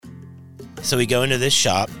So we go into this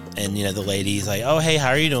shop, and, the lady's like, oh, hey, how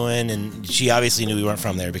are you doing? And she obviously knew we weren't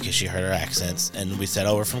from there because she heard our accents. And we said,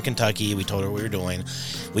 oh, we're from Kentucky. We told her what we were doing.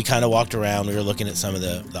 We kind of walked around. We were looking at some of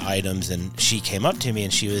the items, and she came up to me,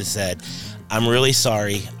 and she said, I'm really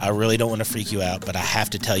sorry. I really don't want to freak you out, but I have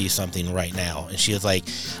to tell you something right now. And she was like,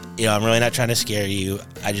 I'm really not trying to scare you.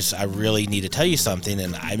 I really need to tell you something.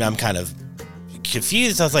 And I'm kind of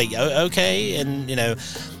confused. I was like, oh, okay.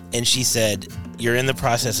 And she said, you're in the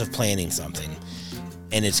process of planning something,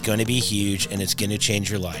 and it's going to be huge, and it's going to change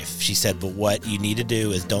your life. She said, but what you need to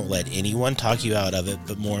do is don't let anyone talk you out of it,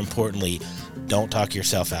 but more importantly, don't talk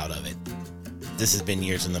yourself out of it. This has been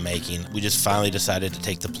years in the making. We just finally decided to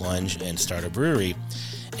take the plunge and start a brewery.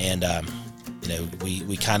 And,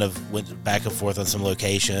 we kind of went back and forth on some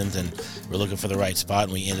locations, and we're looking for the right spot,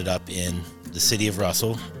 and we ended up in the city of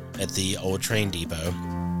Russell at the old train depot.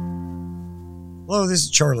 Hello, this is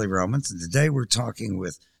Charlie Romans, and today we're talking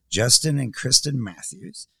with Justin and Kristen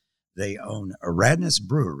Matthews. They own Eridanus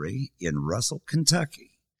Brewery in Russell,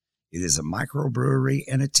 Kentucky. It is a microbrewery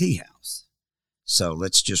and a tea house. So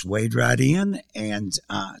let's just wade right in and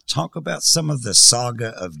talk about some of the saga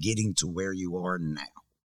of getting to where you are now.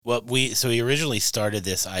 Well, we originally started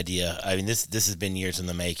this idea. I mean, this has been years in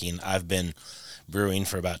the making. I've been brewing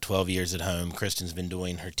for about 12 years at home. Kristen's been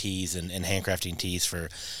doing her teas and handcrafting teas for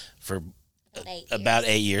about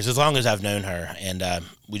 8 years, as long as I've known her. And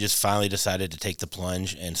we just finally decided to take the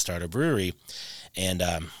plunge and start a brewery. And,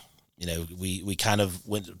 we kind of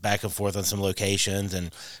went back and forth on some locations,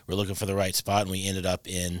 and we're looking for the right spot. And we ended up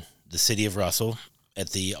in the city of Russell at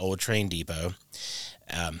the old train depot.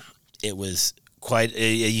 It was quite,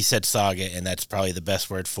 you said saga, and that's probably the best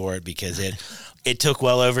word for it, because it took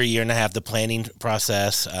well over a year and a half, the planning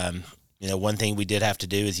process. One thing we did have to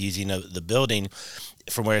do is using the building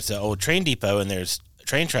from where it's an old train depot and there's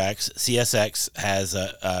train tracks. CSX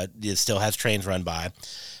still has trains run by.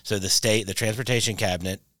 So the transportation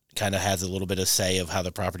cabinet kind of has a little bit of say of how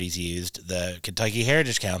the property's used, the Kentucky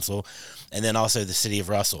Heritage Council, and then also the city of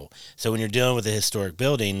Russell. So when you're dealing with a historic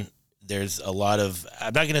building, there's a lot of,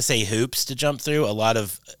 I'm not going to say hoops to jump through, a lot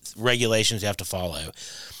of regulations you have to follow.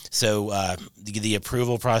 So the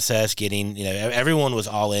approval process, getting, everyone was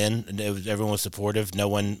all in. Everyone was supportive. No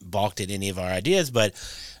one balked at any of our ideas, but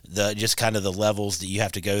just kind of the levels that you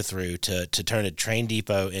have to go through to turn a train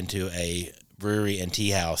depot into a brewery and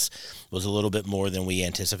tea house was a little bit more than we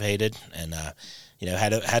anticipated. And,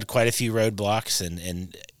 had quite a few roadblocks,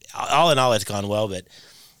 and all in all, it's gone well. But,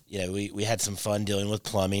 we had some fun dealing with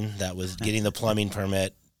plumbing. That was getting the plumbing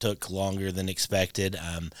permit took longer than expected.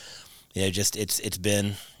 It's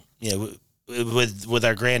been, with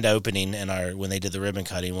our grand opening and when they did the ribbon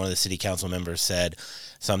cutting, one of the city council members said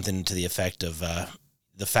something to the effect of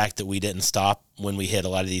the fact that we didn't stop when we hit a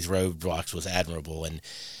lot of these roadblocks was admirable. And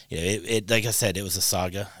it like I said, it was a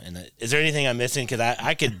saga. And is there anything I'm missing? Because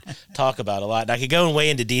I could talk about a lot, and I could go way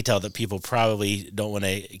into detail that people probably don't want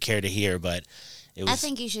to care to hear. But I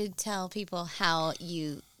think you should tell people how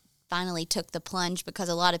you finally took the plunge, because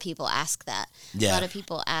a lot of people ask that. Yeah. A lot of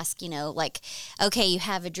people ask, okay, you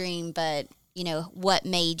have a dream, but, what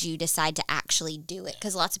made you decide to actually do it?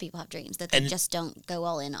 Because lots of people have dreams that they just don't go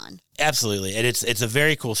all in on. Absolutely. And it's a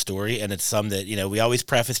very cool story, and it's some that, we always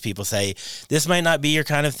preface people, say, this might not be your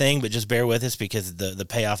kind of thing, but just bear with us because the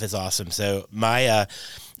payoff is awesome. So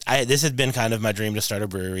this has been kind of my dream to start a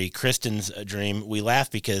brewery. Kristen's dream, we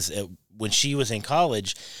laugh because when she was in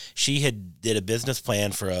college, she did a business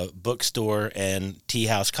plan for a bookstore and tea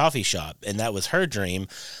house coffee shop, and that was her dream.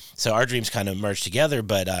 So our dreams kind of merged together.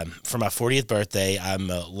 But for my 40th birthday,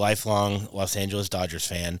 I'm a lifelong Los Angeles Dodgers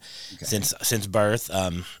fan since birth.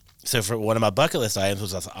 So for one of my bucket list items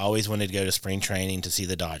was I always wanted to go to spring training to see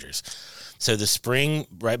the Dodgers. So the spring,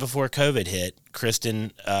 right before COVID hit,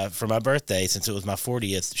 Kristen, for my birthday, since it was my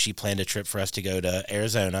 40th, she planned a trip for us to go to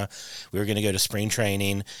Arizona. We were going to go to spring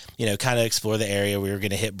training, kind of explore the area. We were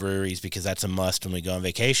going to hit breweries because that's a must when we go on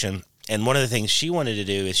vacation. And one of the things she wanted to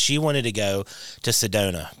do is she wanted to go to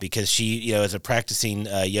Sedona because she, as a practicing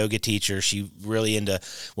yoga teacher, she really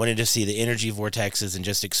wanted to see the energy vortexes and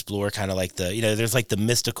just explore kind of like there's like the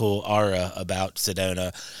mystical aura about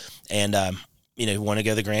Sedona. And, want to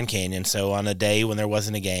go to the Grand Canyon. So on a day when there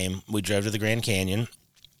wasn't a game, we drove to the Grand Canyon,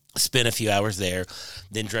 spent a few hours there,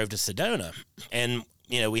 then drove to Sedona. And,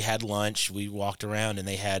 we had lunch, we walked around, and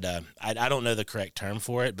they had, I don't know the correct term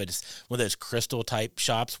for it, but it's one of those crystal type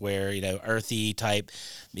shops where, earthy type,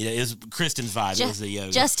 it was Kristen's vibe. It was the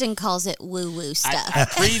yoga. Justin calls it woo-woo stuff. I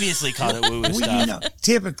previously called it woo-woo stuff.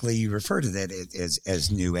 Typically you refer to that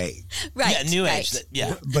as New Age. Right. Yeah, New Age.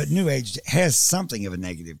 Yeah. But New Age has something of a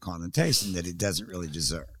negative connotation that it doesn't really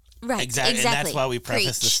deserve. Right. Exactly. And that's why we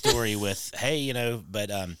preface the Preach. story with, hey,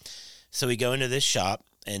 but so we go into this shop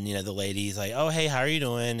and, the lady's like, oh, hey, how are you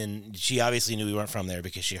doing? And she obviously knew we weren't from there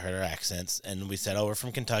because she heard our accents. And we said, oh, we're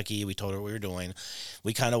from Kentucky. We told her what we were doing.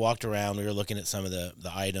 We kind of walked around. We were looking at some of the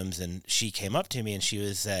items, and she came up to me and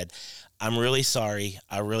she said, I'm really sorry.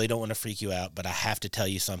 I really don't want to freak you out, but I have to tell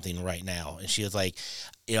you something right now. And she was like,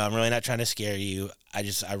 I'm really not trying to scare you. I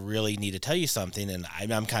really need to tell you something. And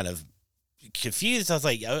I'm kind of confused. I was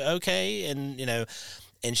like, oh, okay.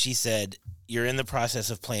 And she said, you're in the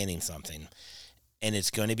process of planning something, and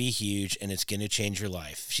it's going to be huge, and it's going to change your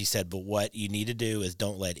life. She said, but what you need to do is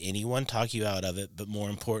don't let anyone talk you out of it, but more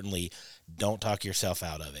importantly, don't talk yourself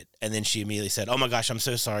out of it. And then she immediately said, oh my gosh, I'm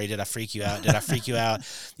so sorry. Did I freak you out? Did I freak you out?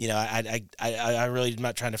 I really am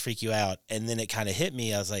not trying to freak you out. And then it kind of hit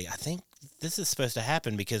me. I was like, I think this is supposed to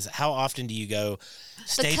happen, because how often do you go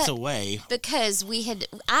states away? Because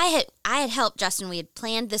I had helped Justin. We had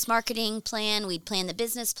planned this marketing plan. We'd planned the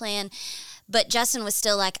business plan. But Justin was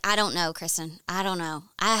still like, I don't know, Kristen. I don't know.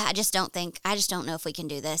 I just don't know if we can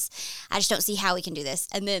do this. I just don't see how we can do this.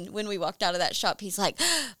 And then when we walked out of that shop, he's like,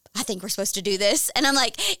 I think we're supposed to do this. And I'm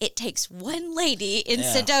like, it takes one lady in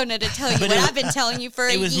Sedona to tell you what I've been telling you for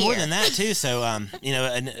a year. It was more than that, too. So,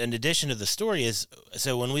 in addition to the story is,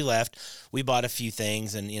 so when we left, we bought a few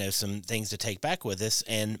things and, some things to take back with us.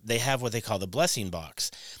 And they have what they call the blessing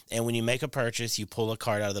box. And when you make a purchase, you pull a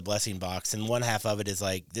card out of the blessing box. And one half of it is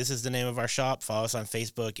like, this is the name of our shop. Follow us on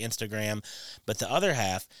Facebook, Instagram. But the other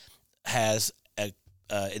half has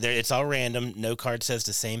it's all random. No card says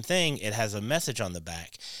the same thing. It has a message on the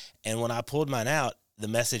back. And when I pulled mine out, the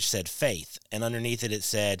message said faith. And underneath it, it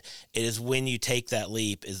said, it is when you take that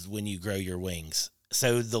leap is when you grow your wings.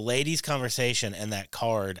 So the lady's conversation and that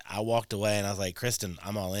card, I walked away and I was like, Kristen,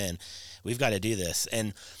 I'm all in. We've got to do this.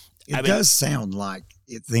 And it does sound like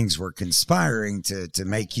things were conspiring to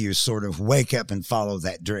make you sort of wake up and follow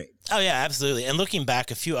that dream. Oh, yeah, absolutely. And looking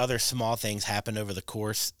back, a few other small things happened over the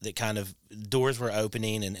course that kind of doors were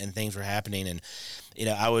opening and things were happening. And,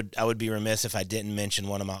 I would be remiss if I didn't mention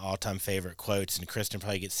one of my all-time favorite quotes, and Kristen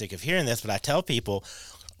probably gets sick of hearing this, but I tell people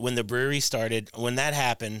when the brewery started, when that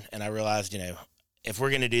happened, and I realized, if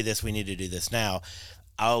we're going to do this, we need to do this now.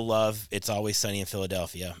 I love It's Always Sunny in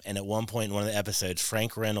Philadelphia. And at one point in one of the episodes,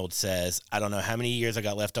 Frank Reynolds says, I don't know how many years I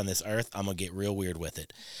got left on this earth. I'm going to get real weird with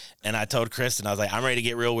it. And I told Kristen, I was like, I'm ready to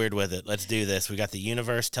get real weird with it. Let's do this. We got the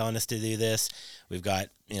universe telling us to do this. We've got,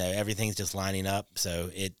 everything's just lining up.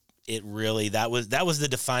 So it really, that was the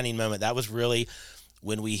defining moment. That was really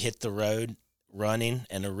when we hit the road running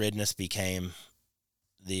and Eridanus became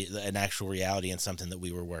an actual reality and something that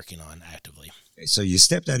we were working on actively. Okay, so you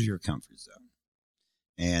stepped out of your comfort zone.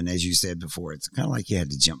 And as you said before, it's kind of like you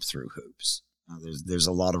had to jump through hoops. There's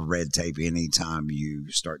a lot of red tape anytime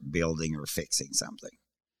you start building or fixing something.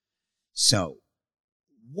 So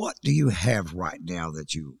what do you have right now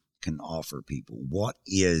that you can offer people? What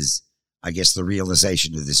is, I guess, the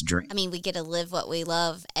realization of this dream? I mean, we get to live what we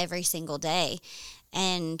love every single day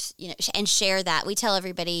and, and share that. We tell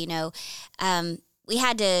everybody, we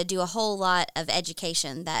had to do a whole lot of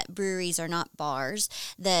education that breweries are not bars,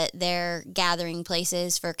 that they're gathering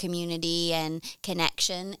places for community and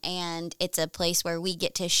connection, and it's a place where we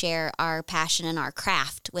get to share our passion and our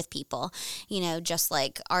craft with people, just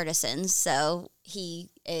like artisans. So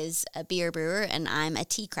he is a beer brewer and I'm a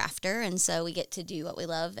tea crafter, and so we get to do what we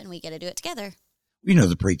love and we get to do it together.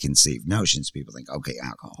 The preconceived notions. People think, okay,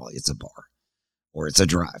 alcohol, it's a bar or it's a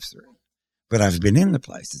drive-through. But I've been in the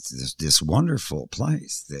place. It's this wonderful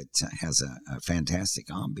place that has a fantastic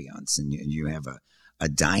ambiance, and you have a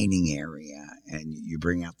dining area, and you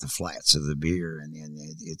bring out the flats of the beer, and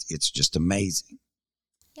it's just amazing.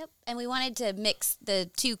 Yep. And we wanted to mix the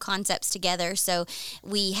two concepts together. So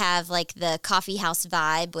we have like the coffee house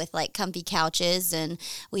vibe with like comfy couches, and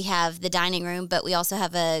we have the dining room, but we also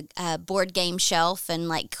have a board game shelf and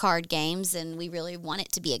like card games. And we really want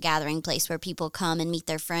it to be a gathering place where people come and meet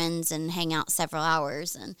their friends and hang out several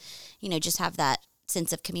hours and, just have that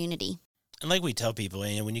sense of community. And like we tell people,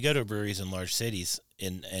 when you go to breweries in large cities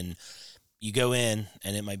and you go in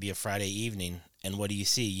and it might be a Friday evening, and what do you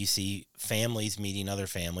see? You see families meeting other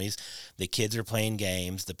families. The kids are playing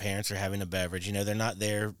games. The parents are having a beverage. They're not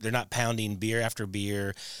there. They're not pounding beer after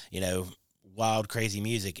beer, wild, crazy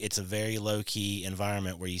music. It's a very low-key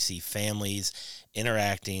environment where you see families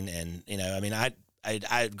interacting. And,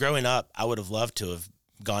 I growing up, I would have loved to have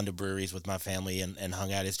gone to breweries with my family and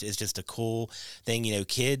hung out. It's just a cool thing.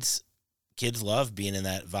 Kids love being in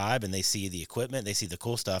that vibe, and they see the equipment, they see the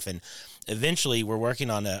cool stuff. And eventually we're working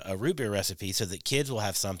on a root beer recipe so that kids will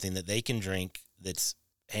have something that they can drink that's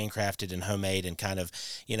handcrafted and homemade, and kind of,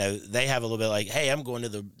 they have a little bit like, hey, I'm going to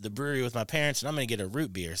the brewery with my parents and I'm going to get a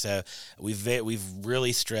root beer. So we've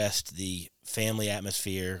really stressed the family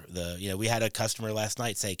atmosphere. We had a customer last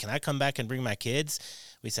night say, can I come back and bring my kids?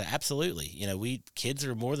 We said, absolutely. Kids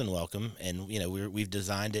are more than welcome. And, we've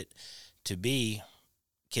designed it to be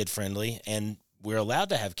kid friendly, and we're allowed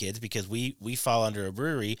to have kids because we fall under a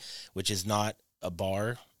brewery, which is not a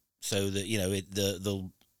bar. So the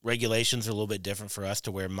regulations are a little bit different for us,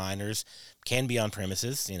 to where minors can be on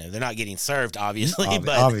premises. They're not getting served, obviously,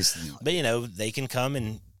 obviously not. But they can come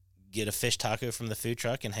and get a fish taco from the food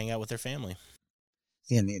truck and hang out with their family.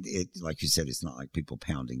 And it like you said, it's not like people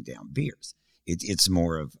pounding down beers. It's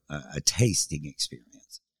more of a tasting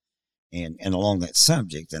experience. And along that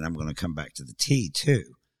subject, and I'm going to come back to the tea too.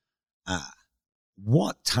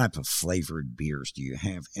 What type of flavored beers do you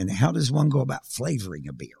have, and how does one go about flavoring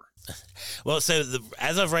a beer? Well, so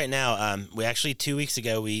as of right now, we actually 2 weeks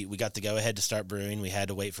ago, we got the go-ahead to start brewing. We had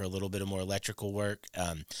to wait for a little bit of more electrical work.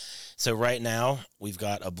 So right now, we've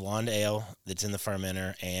got a blonde ale that's in the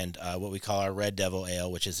fermenter, and what we call our Red Devil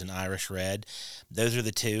Ale, which is an Irish red. Those are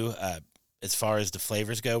the two. As far as the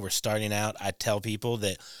flavors go, we're starting out. I tell people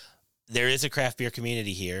that there is a craft beer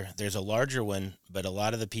community here. There's a larger one, but a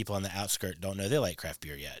lot of the people on the outskirts don't know they like craft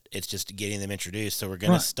beer yet. It's just getting them introduced. So we're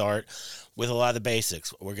going to start with a lot of the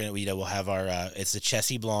basics. We're going to, we'll have our, it's the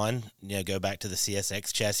Chessie Blonde, go back to the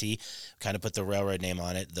CSX Chessie, kind of put the railroad name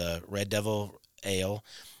on it, the Red Devil Ale.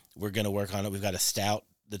 We're going to work on it. We've got a stout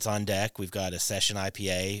that's on deck. We've got a session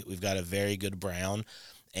IPA. We've got a very good brown,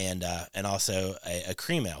 and also a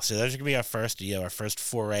cream ale. So those are going to be our first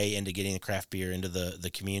foray into getting the craft beer into the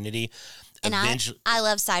community. And I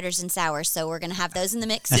love ciders and sours, so we're going to have those in the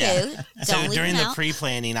mix too. So during the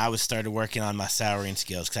pre-planning, I started working on my souring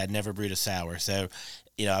skills because I'd never brewed a sour. So,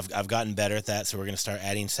 I've gotten better at that. So we're going to start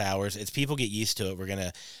adding sours. As people get used to it, we're going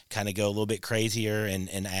to kind of go a little bit crazier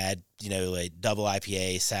and add, like double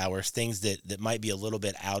IPA, sours, things that might be a little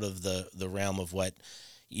bit out of the realm of what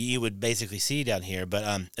you would basically see down here.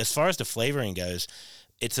 But as far as the flavoring goes,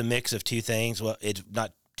 it's a mix of two things. Well, it's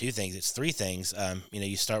not two things, it's three things.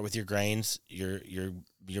 You start with your grains. Your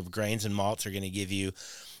grains and malts are going to give you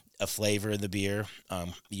a flavor in the beer.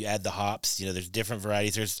 You add the hops. There's different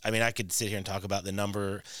varieties. I could sit here and talk about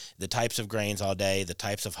the types of grains all day, the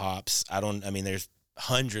types of hops. There's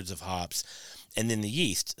hundreds of hops. And then the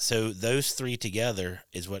yeast. So those three together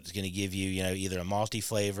is what's going to give you, either a malty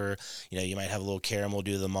flavor. You might have a little caramel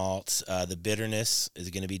due to the malts. The bitterness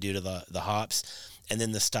is going to be due to the hops. And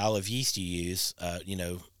then the style of yeast you use,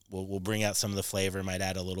 will bring out some of the flavor, might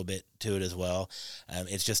add a little bit to it as well.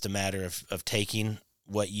 It's just a matter of taking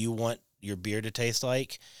what you want your beer to taste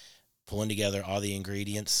like, pulling together all the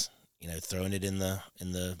ingredients, throwing it in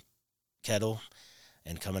the kettle,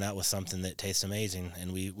 and coming out with something that tastes amazing.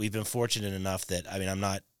 And we've been fortunate enough that,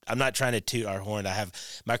 I'm not trying to toot our horn. I have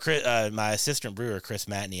my assistant brewer, Chris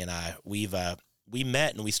Matney, and I, we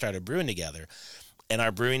met and we started brewing together, and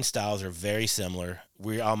our brewing styles are very similar.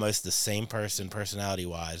 We're almost the same person personality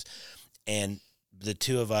wise. And the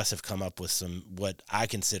two of us have come up with some, what I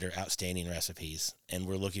consider outstanding recipes, and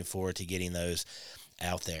we're looking forward to getting those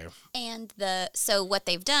out there. And so what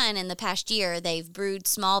they've done in the past year, they've brewed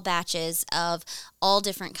small batches of all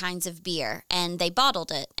different kinds of beer, and they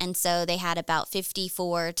bottled it. And so they had about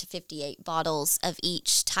 54 to 58 bottles of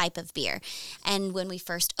each type of beer. And when we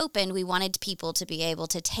first opened, we wanted people to be able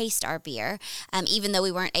to taste our beer, even though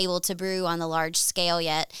we weren't able to brew on the large scale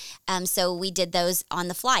yet. So we did those on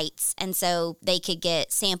the flights, and so they could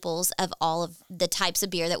get samples of all of the types of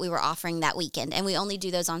beer that we were offering that weekend. And we only do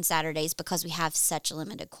those on Saturdays because we have such a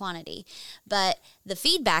limited quantity. But the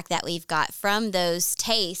feedback that we've got from those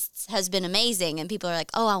tastes has been amazing, and people are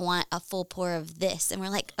like, oh, I want a full pour of this, and we're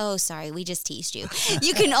like, oh, sorry, we just teased you.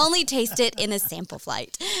 You can only taste it in a sample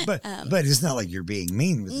flight. But it's not like you're being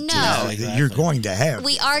mean with the no, exactly. You're going to have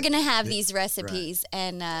we are going to have these recipes, right.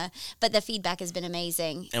 And but the feedback has been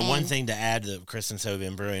amazing. And one thing to add to Kristen So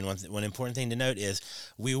been brewing, one important thing to note is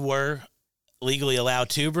we were legally allowed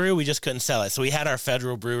to brew. We just couldn't sell it. So we had our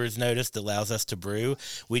federal brewer's notice that allows us to brew.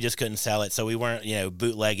 We just couldn't sell it. So we weren't,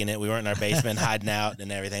 bootlegging it. We weren't in our basement hiding out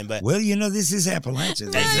and everything. But well, this is Appalachia.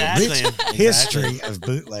 Exactly. Rich history of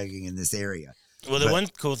bootlegging in this area. Well, the one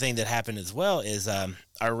cool thing that happened as well is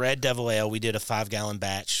our Red Devil Ale, we did a 5-gallon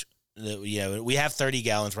batch. We have 30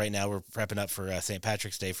 gallons right now. We're prepping up for St.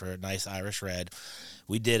 Patrick's Day for a nice Irish red.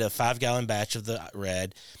 We did a 5-gallon batch of the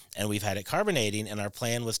red, and we've had it carbonating, and our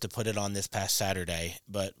plan was to put it on this past Saturday,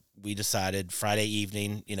 but we decided Friday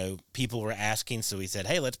evening, people were asking, so we said,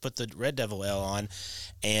 hey, let's put the Red Devil Ale on,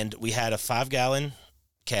 and we had a 5-gallon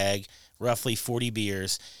keg, roughly 40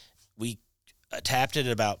 beers. We tapped it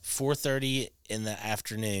at about 4:30 in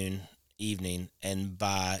the evening, and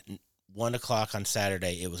by 1 o'clock on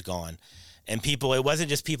Saturday, it was gone. And it wasn't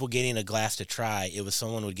just people getting a glass to try. It was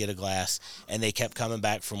someone would get a glass, and they kept coming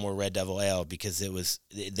back for more Red Devil Ale because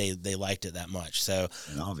they liked it that much. So,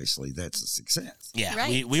 and obviously that's a success. Yeah,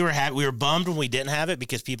 right. we were happy. We were bummed when we didn't have it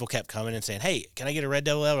because people kept coming and saying, "Hey, can I get a Red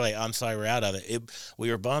Devil Ale?" We're like, "I'm sorry, we're out of it." We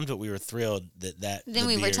were bummed, but we were thrilled that. Then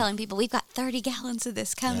we were telling people we've got 30 gallons of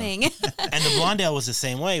this coming. Yeah. And the Blonde Ale was the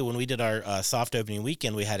same way. When we did our soft opening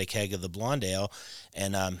weekend, we had a keg of the Blonde Ale,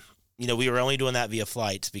 and we were only doing that via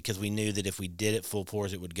flights because we knew that if we did it full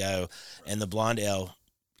pours, it would go. And the Blonde Ale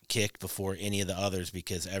kicked before any of the others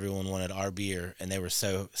because everyone wanted our beer, and they were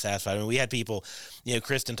so satisfied. I mean, we had people,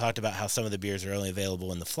 Kristen talked about how some of the beers are only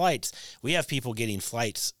available in the flights. We have people getting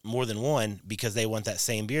flights more than one because they want that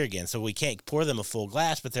same beer again. So we can't pour them a full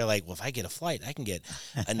glass, but they're like, well, if I get a flight, I can get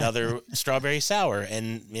another strawberry sour.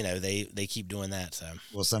 And, they keep doing that. So,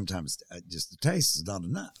 well, sometimes just the taste is not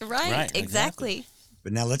enough. Right, exactly.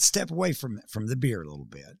 But now let's step away from the beer a little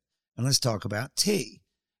bit, and let's talk about tea.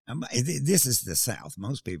 This is the South.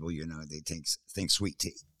 Most people, they think sweet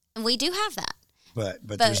tea. We do have that. But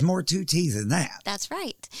there's more to tea than that. That's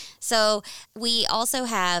right. So we also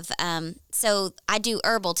have, so I do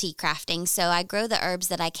herbal tea crafting. So I grow the herbs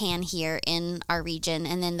that I can here in our region,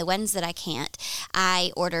 and then the ones that I can't,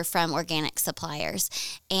 I order from organic suppliers.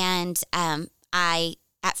 And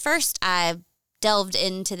at first I delved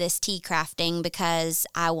into this tea crafting because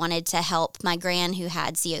I wanted to help my gran who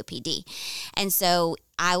had COPD. And so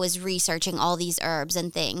I was researching all these herbs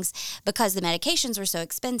and things because the medications were so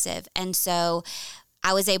expensive. And so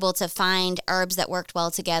I was able to find herbs that worked well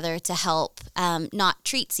together to help not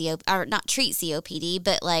treat COPD,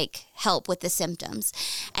 but like help with the symptoms.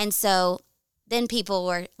 And so then people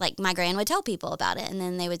were like, my gran would tell people about it. And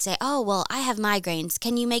then they would say, oh, well, I have migraines.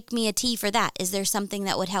 Can you make me a tea for that? Is there something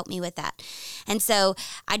that would help me with that? And so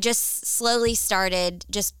I just slowly started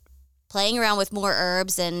just playing around with more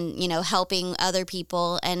herbs and, helping other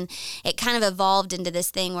people. And it kind of evolved into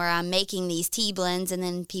this thing where I'm making these tea blends. And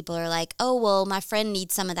then people are like, oh, well, my friend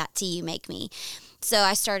needs some of that tea you make me. So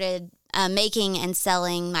I started making and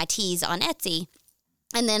selling my teas on Etsy.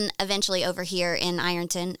 And then eventually over here in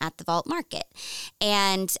Ironton at the Vault Market.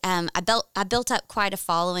 And I built up quite a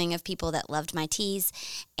following of people that loved my teas.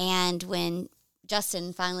 And when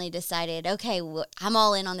Justin finally decided, okay, I'm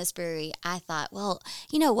all in on this brewery, I thought, well,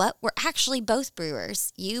 you know what? We're actually both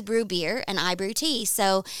brewers. You brew beer and I brew tea.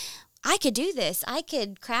 So I could do this. I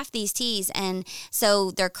could craft these teas. And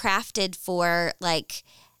so they're crafted for like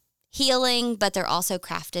healing, but they're also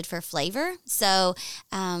crafted for flavor. So,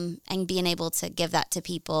 and being able to give that to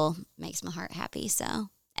people makes my heart happy. So,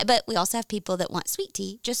 but we also have people that want sweet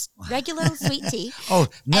tea, just regular sweet tea. Oh,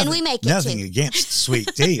 nothing, and we make it nothing too. Against sweet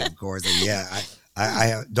tea, of course. Yeah,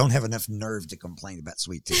 I don't have enough nerve to complain about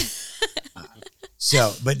sweet tea.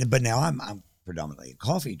 But now I'm predominantly a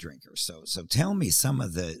coffee drinker. So tell me some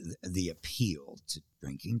of the appeal to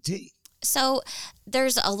drinking tea. So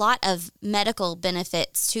there's a lot of medical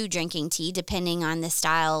benefits to drinking tea depending on the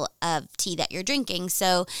style of tea that you're drinking.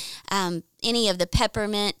 So any of the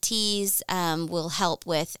peppermint teas will help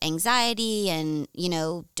with anxiety and,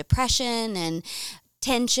 depression and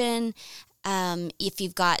tension. If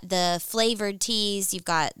you've got the flavored teas, you've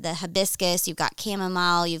got the hibiscus, you've got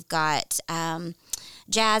chamomile, you've got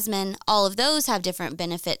jasmine, all of those have different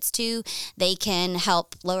benefits too. They can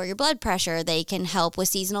help lower your blood pressure. They can help with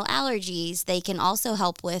seasonal allergies. They can also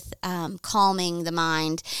help with calming the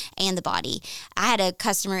mind and the body. I had a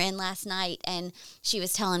customer in last night and she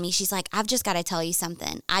was telling me, she's like, I've just got to tell you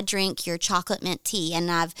something. I drink your chocolate mint tea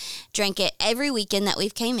and I've drank it every weekend that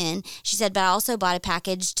we've came in. She said, but I also bought a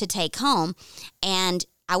package to take home, and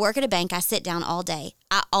I work at a bank. I sit down all day.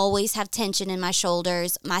 I always have tension in my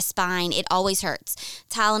shoulders, my spine. It always hurts.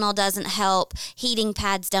 Tylenol doesn't help. Heating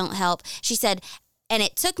pads don't help. She said, and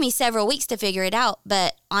it took me several weeks to figure it out,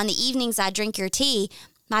 but on the evenings I drink your tea,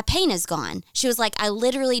 my pain is gone. She was like, I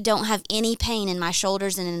literally don't have any pain in my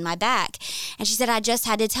shoulders and in my back. And she said, I just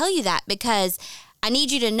had to tell you that because I need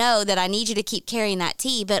you to know that I need you to keep carrying that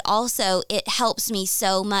tea, but also it helps me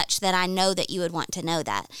so much that I know that you would want to know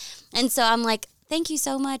that. And so I'm like, thank you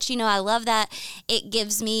so much. I love that. It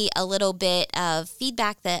gives me a little bit of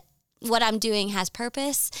feedback that what I'm doing has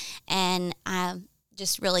purpose. And I'm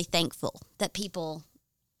just really thankful that people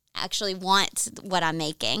actually want what I'm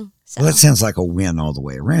making. So. Well, that sounds like a win all the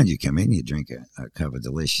way around. You come in, you drink a cup of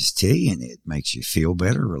delicious tea, and it makes you feel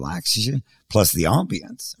better, relaxes you. Plus the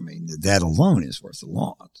ambience. I mean, that alone is worth a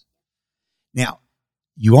lot. Now,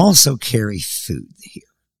 you also carry food here.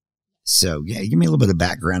 So, yeah, give me a little bit of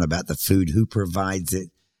background about the food, who provides it,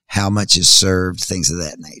 how much is served, things of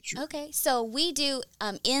that nature. Okay, so we do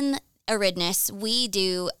in Eridanus, we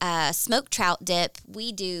do smoked trout dip.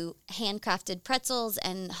 We do handcrafted pretzels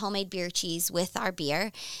and homemade beer cheese with our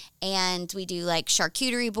beer. And we do like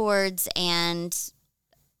charcuterie boards and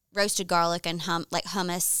roasted garlic and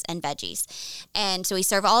hummus and veggies. And so we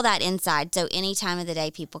serve all that inside. So any time of the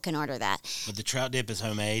day, people can order that. But the trout dip is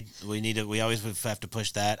homemade. We always have to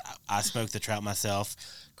push that. I smoke the trout myself.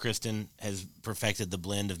 Kristen has perfected the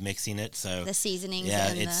blend of mixing it. So the seasonings. Yeah,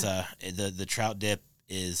 and it's the trout dip.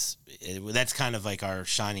 That's kind of like our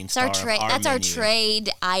shining star. That's our trade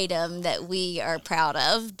item that we are proud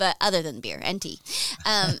of, but other than beer and tea.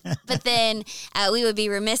 But then we would be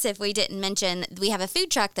remiss if we didn't mention we have a food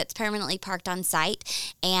truck that's permanently parked on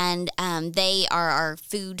site, and they are our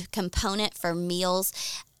food component for meals.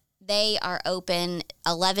 They are open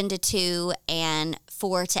 11 to 2 and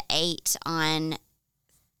 4 to 8 on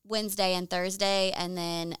Wednesday and Thursday, and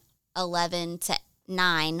then 11 to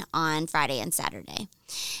 9 on Friday and Saturday.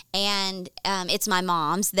 And it's my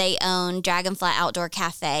mom's. They own Dragonfly Outdoor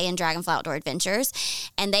Cafe and Dragonfly Outdoor Adventures,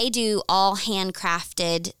 and they do all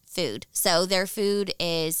handcrafted food. So their food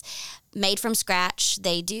is made from scratch.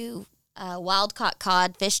 They do wild-caught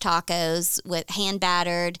cod fish tacos with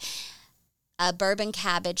hand-battered, a bourbon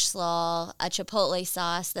cabbage slaw, a chipotle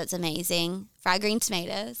sauce that's amazing, fried green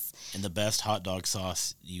tomatoes. And the best hot dog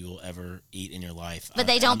sauce you will ever eat in your life. But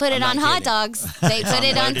they don't put it on hot dogs. They put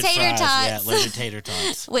it on tater tots. Yeah, loaded tater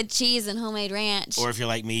tots. With cheese and homemade ranch. Or if you're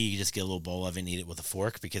like me, you just get a little bowl of it and eat it with a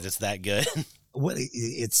fork because it's that good. Well,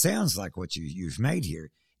 it sounds like what you've made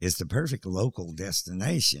here is the perfect local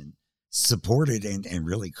destination, supported and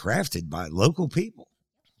really crafted by local people.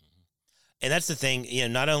 And that's the thing,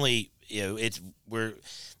 not only...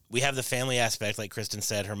 we have the family aspect, like Kristen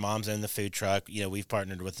said. Her mom's in the food truck. We've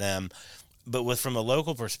partnered with them, but from a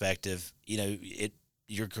local perspective,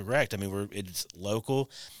 you're correct. I mean, it's local,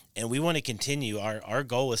 and we want to continue. Our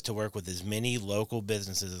goal is to work with as many local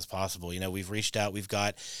businesses as possible. We've reached out. We've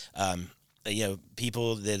got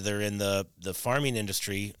people that are in the farming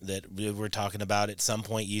industry that we're talking about at some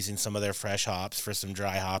point using some of their fresh hops for some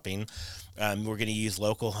dry hopping. We're going to use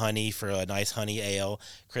local honey for a nice honey ale.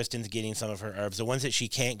 Kristen's getting some of her herbs. The ones that she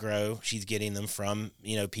can't grow, she's getting them from,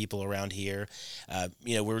 people around here.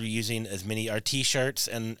 We're using as many, our T-shirts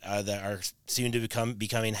and that are soon to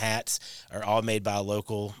becoming hats are all made by a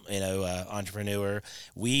local, entrepreneur.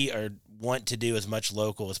 We want to do as much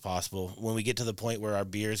local as possible. When we get to the point where our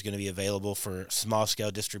beer is going to be available for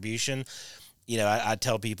small-scale distribution, I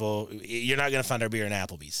tell people, you're not going to find our beer in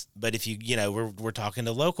Applebee's. But if we're talking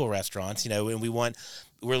to local restaurants, and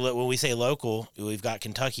when we say local, we've got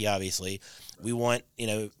Kentucky, obviously. We want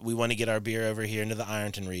to get our beer over here into the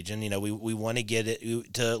Ironton region. We want to get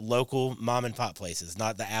it to local mom and pop places,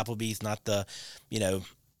 not the Applebee's, not the,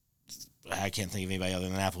 I can't think of anybody other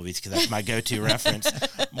than Applebee's because that's my go-to reference.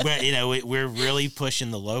 But, we're really pushing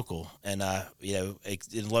the local. And,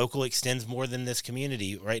 local extends more than this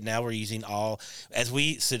community. Right now we're using to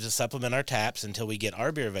supplement our taps until we get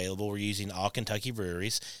our beer available, we're using all Kentucky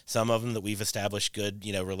breweries, some of them that we've established good,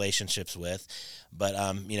 relationships with. But,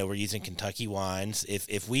 we're using Kentucky wines.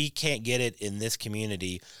 If we can't get it in this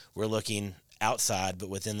community, we're looking outside but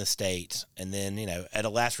within the state. And then, at a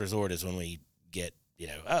last resort is when we get,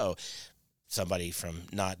 somebody from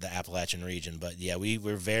not the Appalachian region. But yeah,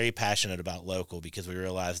 we're very passionate about local because we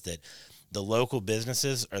realize that the local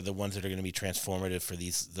businesses are the ones that are going to be transformative for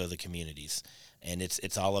the communities. And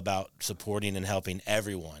it's all about supporting and helping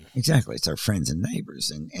everyone. Exactly. It's our friends and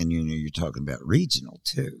neighbors. And you're talking about regional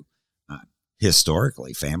too.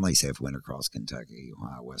 Historically, families have went across Kentucky,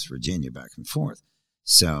 Ohio, West Virginia, back and forth.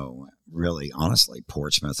 So really, honestly,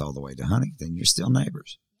 Portsmouth all the way to Huntington, you're still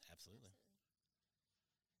neighbors.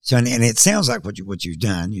 So, and it sounds like what you've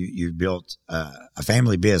done, you've built a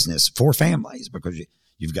family business for families because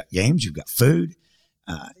you've got games, you've got food,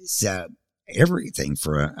 so everything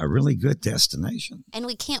for a really good destination. And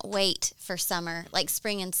we can't wait for summer, like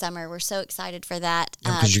spring and summer. We're so excited for that.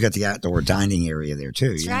 Because you got the outdoor dining area there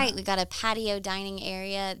too. That's right. We got a patio dining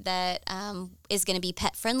area that is going to be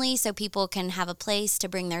pet friendly, so people can have a place to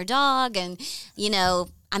bring their dog, and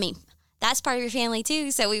that's part of your family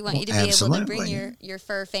too, so we want you to be able to bring your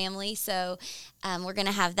fur family. So we're going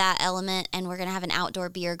to have that element, and we're going to have an outdoor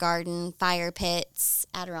beer garden, fire pits,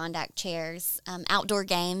 Adirondack chairs, outdoor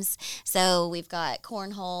games. So we've got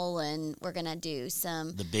cornhole, and we're going to do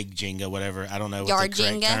the big Jenga, whatever. I don't know what the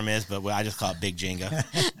correct term is, but I just call it big Jenga.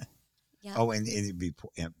 Yeah. Oh, and it'd be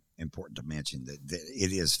important to mention that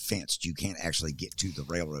it is fenced. You can't actually get to the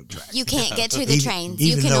railroad tracks. You can't get to the trains.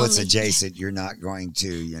 Even though it's adjacent, you're not going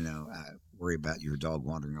to, worry about your dog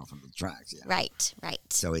wandering off into the tracks. Yeah. Right.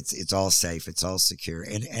 So it's all safe. It's all secure.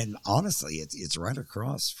 And honestly, it's right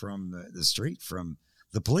across from the street from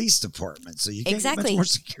the police department. So you can't get much more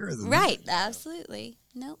secure than that. Right. Absolutely.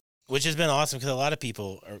 Nope. Which has been awesome because a lot of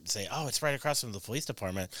people say, oh, it's right across from the police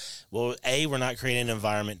department. Well, A, we're not creating an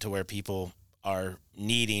environment to where people are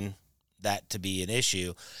needing that to be an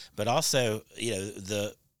issue. But also,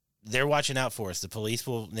 they're watching out for us. The police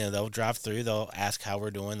will, they'll drive through, they'll ask how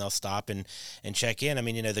we're doing, they'll stop and check in. I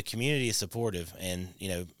mean, the community is supportive. And,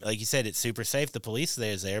 like you said, it's super safe. The police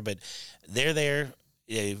is there, but they're there.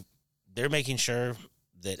 They're making sure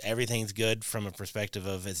that everything's good from a perspective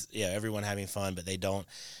of everyone having fun, but they don't.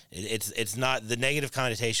 It's not the negative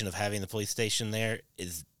connotation of having the police station there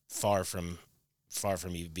is far from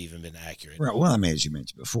even been accurate. Right. Well, I mean, as you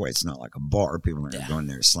mentioned before, it's not like a bar. People aren't going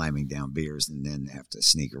there slamming down beers and then have to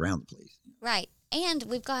sneak around the police. Right. And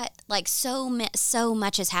we've got so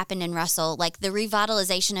much has happened in Russell. Like the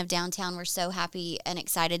revitalization of downtown, we're so happy and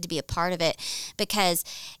excited to be a part of it because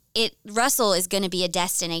Russell is going to be a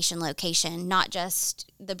destination location, not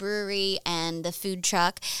just the brewery and the food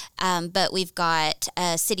truck, but we've got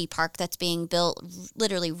a city park that's being built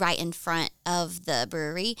literally right in front of the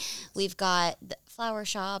brewery. We've got flower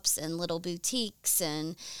shops and little boutiques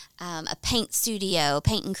and a paint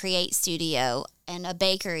and create studio, and a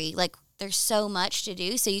bakery. Like there's so much to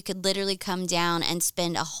do, so you could literally come down and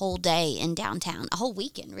spend a whole day in downtown, a whole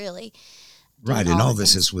weekend really. Right, and all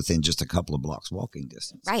this is within just a couple of blocks walking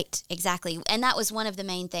distance. Right, exactly. And that was one of the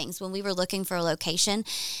main things. When we were looking for a location,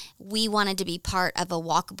 we wanted to be part of a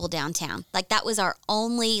walkable downtown. Like that was our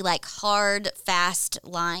only hard, fast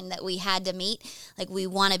line that we had to meet. Like we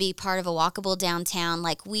want to be part of a walkable downtown.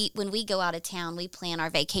 Like when we go out of town, we plan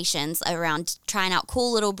our vacations around trying out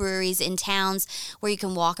cool little breweries in towns where you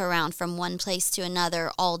can walk around from one place to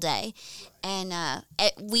another all day. And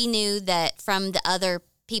we knew that from the other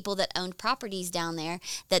people that owned properties down there,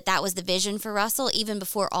 that was the vision for Russell. Even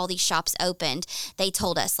before all these shops opened, they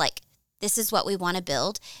told us, this is what we want to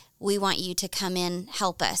build. We want you to come in,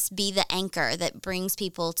 help us, be the anchor that brings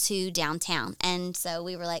people to downtown. And so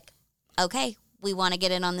we were like, okay, we want to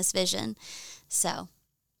get in on this vision. So.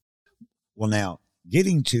 Well, now,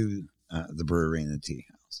 getting to the brewery and the tea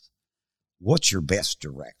house, what's your best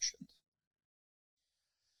direction?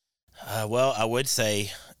 Well, I would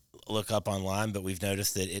say look up online, but we've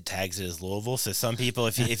noticed that it tags it as Louisville. So some people,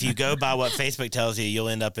 if you go by what Facebook tells you, you'll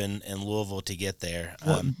end up in Louisville to get there.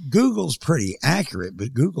 Well, Google's pretty accurate,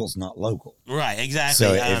 but Google's not local. Right, exactly.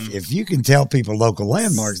 So if you can tell people local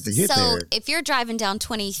landmarks to get there. So if you're driving down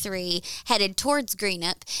 23 headed towards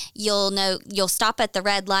Greenup, you'll stop at the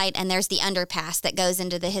red light and there's the underpass that goes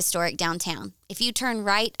into the historic downtown. If you turn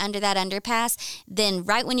right under that underpass, then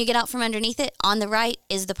right when you get out from underneath it, on the right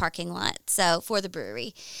is the parking lot. So for the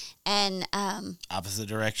brewery. And opposite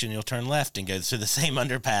direction, you'll turn left and go through the same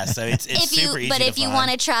underpass. So it's super easy. But if you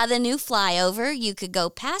want to try the new flyover, you could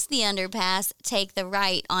go past the underpass, take the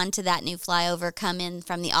right onto that new flyover, come in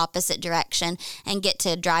from the opposite direction, and get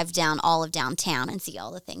to drive down all of downtown and see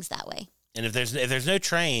all the things that way. And if there's no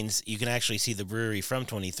trains, you can actually see the brewery from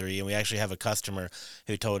 23. And we actually have a customer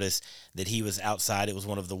who told us that he was outside. It was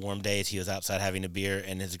one of the warm days. He was outside having a beer,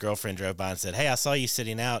 and his girlfriend drove by and said, "Hey, I saw you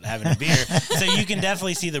sitting out having a beer." So you can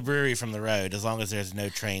definitely see the brewery from the road as long as there's no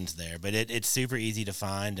trains there. But it's super easy to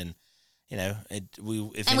find, and we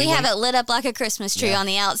have it lit up like a Christmas tree on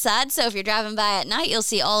the outside. So if you're driving by at night, you'll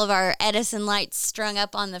see all of our Edison lights strung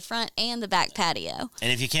up on the front and the back patio. And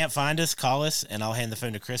if you can't find us, call us, and I'll hand the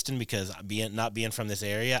phone to Kristen because not being from this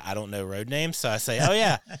area, I don't know road names. So I say, "Oh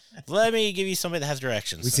yeah, let me give you somebody that has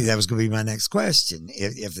directions." We see that was going to be my next question.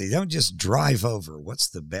 If they don't just drive over, what's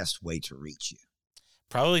the best way to reach you?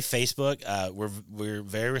 Probably Facebook. We're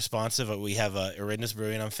very responsive. We have Eridanus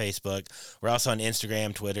Brewery on Facebook. We're also on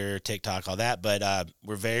Instagram, Twitter, TikTok, all that. But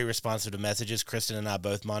we're very responsive to messages. Kristen and I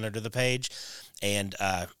both monitor the page. And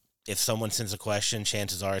if someone sends a question,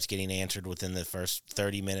 chances are it's getting answered within the first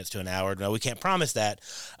 30 minutes to an hour. No, we can't promise that.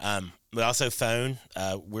 We also phone.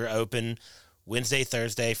 We're open Wednesday,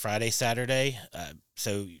 Thursday, Friday, Saturday.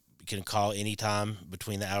 So you can call anytime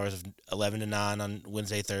between the hours of 11 to 9 on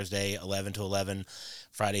Wednesday, Thursday, 11 to 11,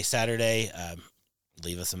 Friday, Saturday.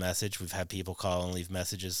 Leave us a message. We've had people call and leave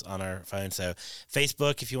messages on our phone. So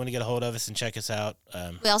Facebook, if you want to get a hold of us and check us out.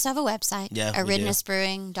 We also have a website,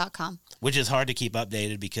 eridanusbrewing.com. Which is hard to keep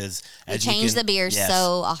updated because we change the beers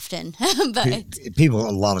so often. But people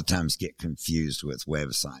a lot of times get confused with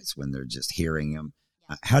websites when they're just hearing them.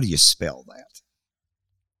 How do you spell that?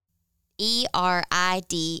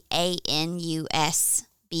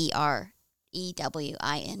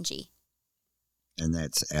 ERIDANUSBREWING. And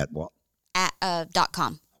that's at what?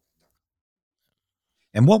 .com.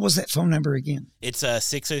 And what was that phone number again? It's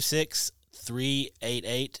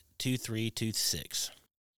 606-388-2326.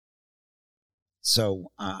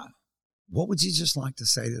 So what would you just like to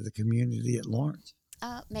say to the community at large?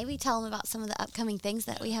 Maybe tell them about some of the upcoming things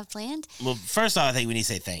that we have planned. Well, first off, I think we need to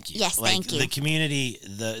say thank you. Yes, thank you. The community,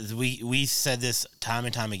 we said this time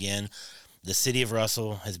and time again. The city of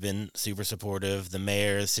Russell has been super supportive. The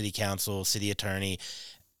mayor, the city council, city attorney,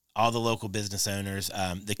 all the local business owners,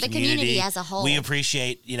 the community as a whole. We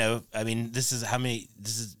appreciate,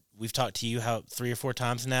 we've talked to you 3 or 4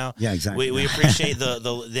 times now. Yeah, exactly. We appreciate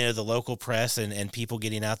the local press and people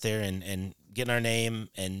getting out there and getting our name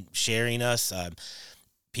and sharing us.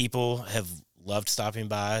 People have loved stopping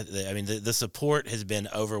by. The support has been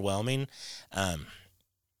overwhelming.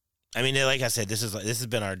 Like I said, this has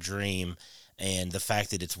been our dream, and the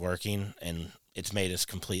fact that it's working and it's made us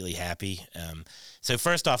completely happy. So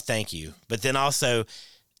first off, thank you. But then also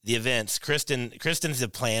the events. Kristen's the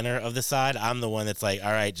planner of the side. I'm the one that's like,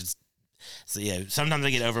 all right, just. So, sometimes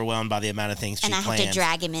I get overwhelmed by the amount of things she plans. And I have to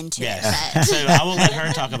drag him into it. So I will let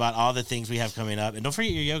her talk about all the things we have coming up. And don't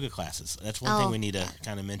forget your yoga classes. That's one thing we need to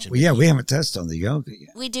kind of mention. Well, we haven't touched on the yoga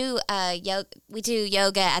yet. We do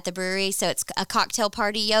yoga at the brewery, so it's a cocktail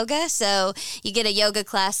party yoga. So you get a yoga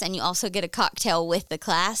class and you also get a cocktail with the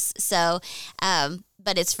class. So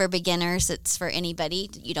but it's for beginners. It's for anybody.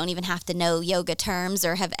 You don't even have to know yoga terms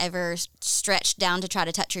or have ever stretched down to try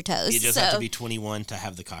to touch your toes. You just have to be 21 to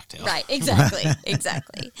have the cocktail. Right, exactly.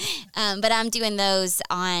 But I'm doing those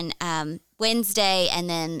on Wednesday and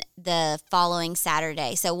then the following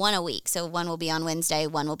Saturday. So one a week. So one will be on Wednesday,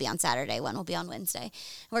 one will be on Saturday, one will be on Wednesday.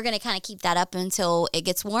 We're going to kind of keep that up until it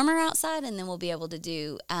gets warmer outside, and then we'll be able to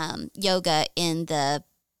do yoga in the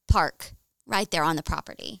park right there on the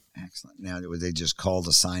property. Excellent. Now, would they just call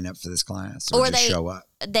to sign up for this class, or just show up?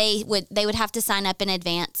 They would have to sign up in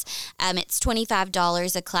advance. It's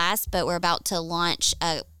 $25 a class, but we're about to launch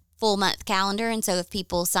a full month calendar, and so if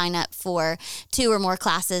people sign up for 2 or more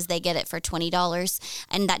classes, they get it for $20,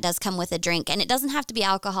 and that does come with a drink. And it doesn't have to be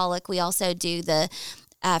alcoholic. We also do the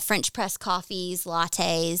French press coffees,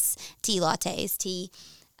 lattes, tea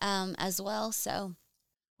as well. So.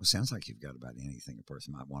 Well, sounds like you've got about anything a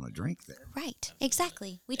person might want to drink there. Right,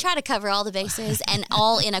 exactly. We try to cover all the bases and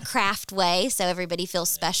all in a craft way, so everybody feels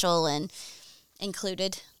special and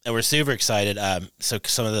included. And we're super excited. So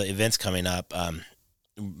some of the events coming up,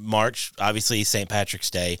 March, obviously St. Patrick's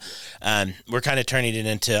Day. We're kind of turning it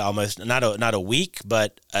into almost not a week,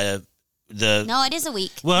 but No, it is a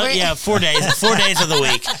week. Well, 4 days. 4 days of the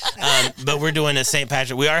week. But we're doing a St.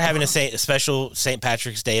 Patrick. We are having a special St.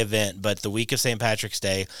 Patrick's Day event. But the week of St. Patrick's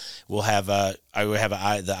Day, we'll have the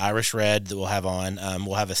Irish Red that we'll have on.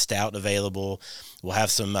 We'll have a stout available. We'll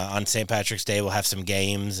have some on St. Patrick's Day. We'll have some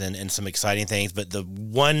games and some exciting things. But the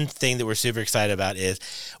one thing that we're super excited about is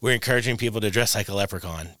we're encouraging people to dress like a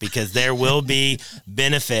leprechaun, because there will be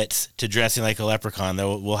benefits to dressing like a leprechaun.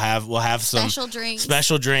 We'll have some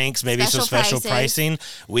special drinks, maybe some special pricing.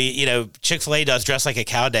 We Chick-fil-A does Dress Like a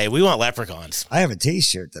Cow Day. We want leprechauns. I have a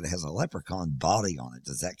T-shirt that has a leprechaun body on it.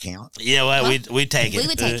 Does that count? Yeah, well, we take it. We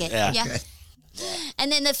would take it. Yeah. Okay.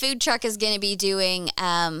 And then the food truck is going to be doing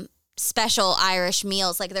special Irish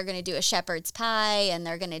meals. Like they're going to do a shepherd's pie and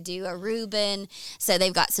they're going to do a Reuben. So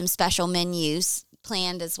they've got some special menus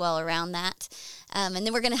planned as well around that. And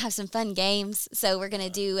then we're going to have some fun games. So we're going to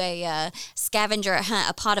do a scavenger hunt,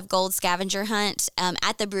 a pot of gold scavenger hunt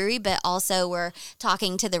at the brewery, but also we're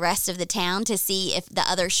talking to the rest of the town to see if the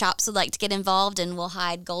other shops would like to get involved, and we'll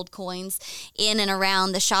hide gold coins in and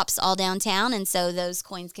around the shops all downtown. And so those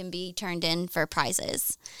coins can be turned in for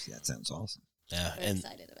prizes. That sounds awesome. Yeah,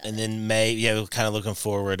 and then May, we're kind of looking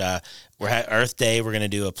forward. We're at Earth Day. We're going to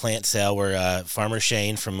do a plant sale where Farmer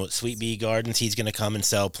Shane from Sweet Bee Gardens, he's going to come and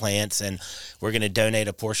sell plants, and we're going to donate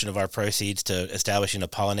a portion of our proceeds to establishing a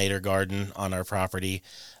pollinator garden on our property.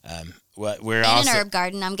 An herb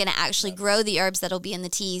garden. I'm going to actually grow the herbs that'll be in the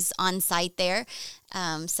teas on site there.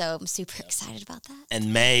 So I'm super excited about that.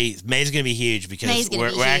 And May's going to be huge because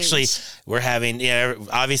we're having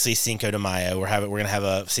obviously Cinco de Mayo. We're going to have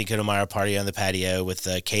a Cinco de Mayo party on the patio with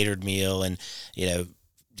a catered meal and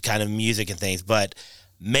kind of music and things. But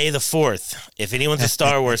May the 4th, if anyone's a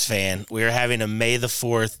Star Wars fan, we're having a May the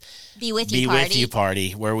 4th Be with you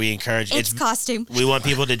party where we encourage it's costume. We want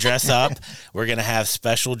people to dress up. We're going to have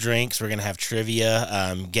special drinks. We're going to have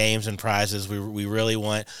trivia, games and prizes. We really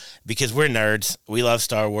want, because we're nerds. We love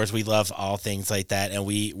Star Wars. We love all things like that, and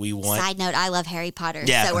we want. Side note: I love Harry Potter.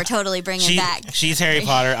 Yeah, so we're totally bringing back. She's Harry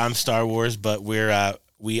Potter. I'm Star Wars, but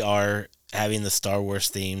we are having the Star Wars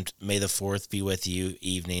themed May the 4th be with you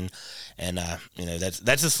evening. And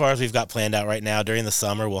that's as far as we've got planned out right now. During the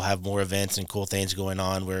summer, we'll have more events and cool things going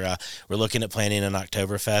on. We're looking at planning an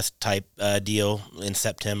Oktoberfest type deal in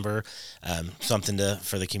September, something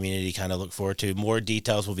for the community to kind of look forward to. More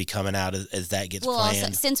details will be coming out as that gets planned.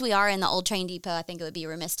 Also, since we are in the old train depot, I think it would be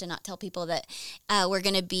remiss to not tell people that we're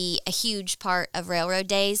going to be a huge part of Railroad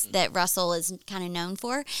Days that Russell is kind of known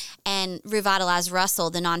for, and Revitalize Russell,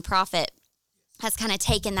 the nonprofit, has kind of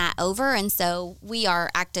taken that over, and so we are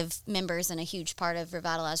active members and a huge part of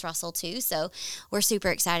Revitalize Russell too. So we're super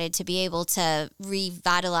excited to be able to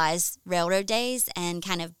revitalize Railroad Days and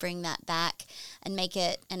kind of bring that back and make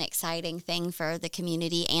it an exciting thing for the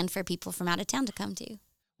community and for people from out of town to come to.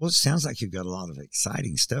 Well, it sounds like you've got a lot of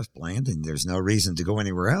exciting stuff planned, and there's no reason to go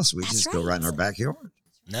anywhere else. We just go right in our backyard.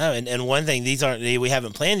 No, and one thing, we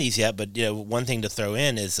haven't planned these yet, but one thing to throw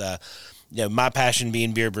in is my passion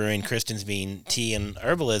being beer brewing, Kristen's being tea and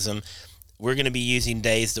herbalism. We're going to be using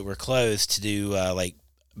days that we're closed to do like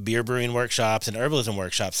beer brewing workshops and herbalism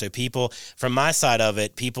workshops. So people, from my side of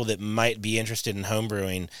it, people that might be interested in home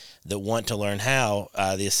brewing that want to learn how,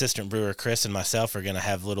 the assistant brewer, Chris, and myself are going to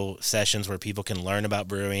have little sessions where people can learn about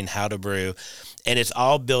brewing, how to brew. And it's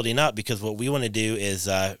all building up, because what we want to do is,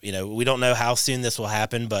 we don't know how soon this will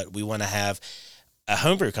happen, but we want to have a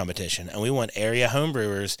homebrew competition, and we want area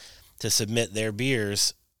homebrewers to submit their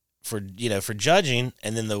beers for judging,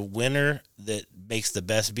 and then the winner that makes the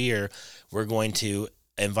best beer, we're going to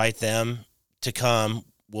invite them to come.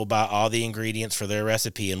 We'll buy all the ingredients for their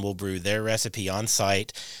recipe, and we'll brew their recipe on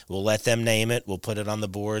site. We'll let them name it. We'll put it on the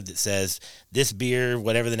board that says this beer,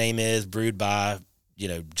 whatever the name is, brewed by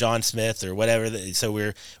John Smith or whatever. So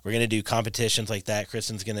we're going to do competitions like that.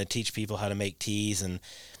 Kristen's going to teach people how to make teas and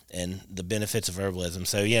the benefits of herbalism.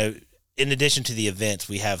 So in addition to the events,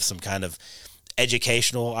 we have some kind of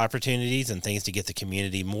educational opportunities and things to get the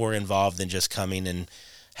community more involved than just coming and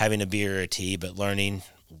having a beer or a tea, but learning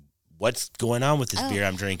what's going on with this beer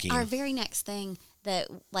I'm drinking. Our very next thing that,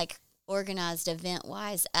 organized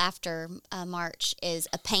event-wise after March is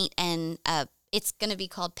a paint and it's going to be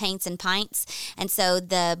called Paints and Pints. And so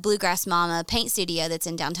the Bluegrass Mama Paint Studio that's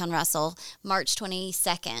in downtown Russell, March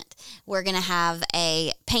 22nd, we're going to have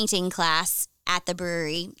a painting class at the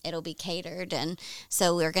brewery. It'll be catered, and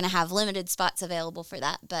so we're going to have limited spots available for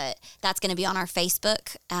that, but that's going to be on our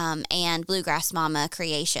Facebook and Bluegrass Mama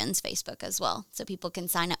Creations Facebook as well, so people can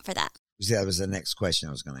sign up for that. See, that was the next question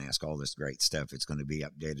I was going to ask. All this great stuff, it's going to be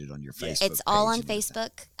updated on your Facebook It's all page on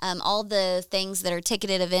Facebook. All the things that are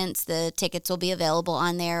ticketed events, the tickets will be available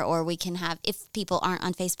on there, or we can have, if people aren't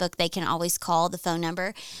on Facebook, they can always call the phone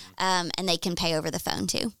number, and they can pay over the phone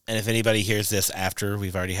too. And if anybody hears this after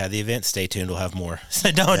we've already had the event, stay tuned. We'll have more.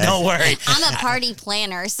 So don't worry. I'm a party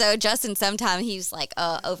planner, so Justin sometimes he's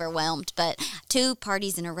overwhelmed. But 2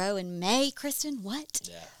 parties in a row in May, Kristen, what?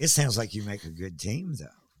 Yeah. It sounds like you make a good team, though.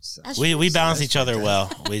 So. We balance each other well.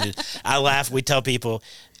 I laugh. We tell people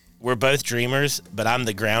we're both dreamers, but I'm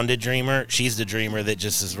the grounded dreamer. She's the dreamer that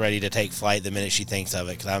just is ready to take flight the minute she thinks of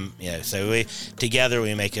it. Cause so we together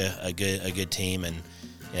we make a good team,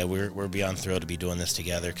 and we're beyond thrilled to be doing this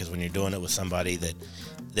together. Because when you're doing it with somebody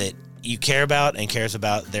that you care about and cares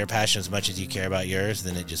about their passion as much as you care about yours,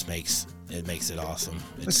 then it just makes it awesome.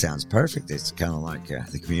 It sounds perfect. It's kind of like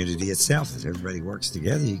the community itself. As everybody works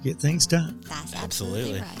together, you get things done. That's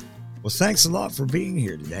absolutely right. Well, thanks a lot for being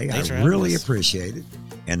here today. Thanks I really appreciate it.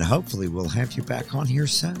 And hopefully we'll have you back on here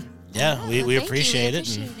soon. Yeah, we appreciate it.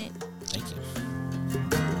 Appreciate it.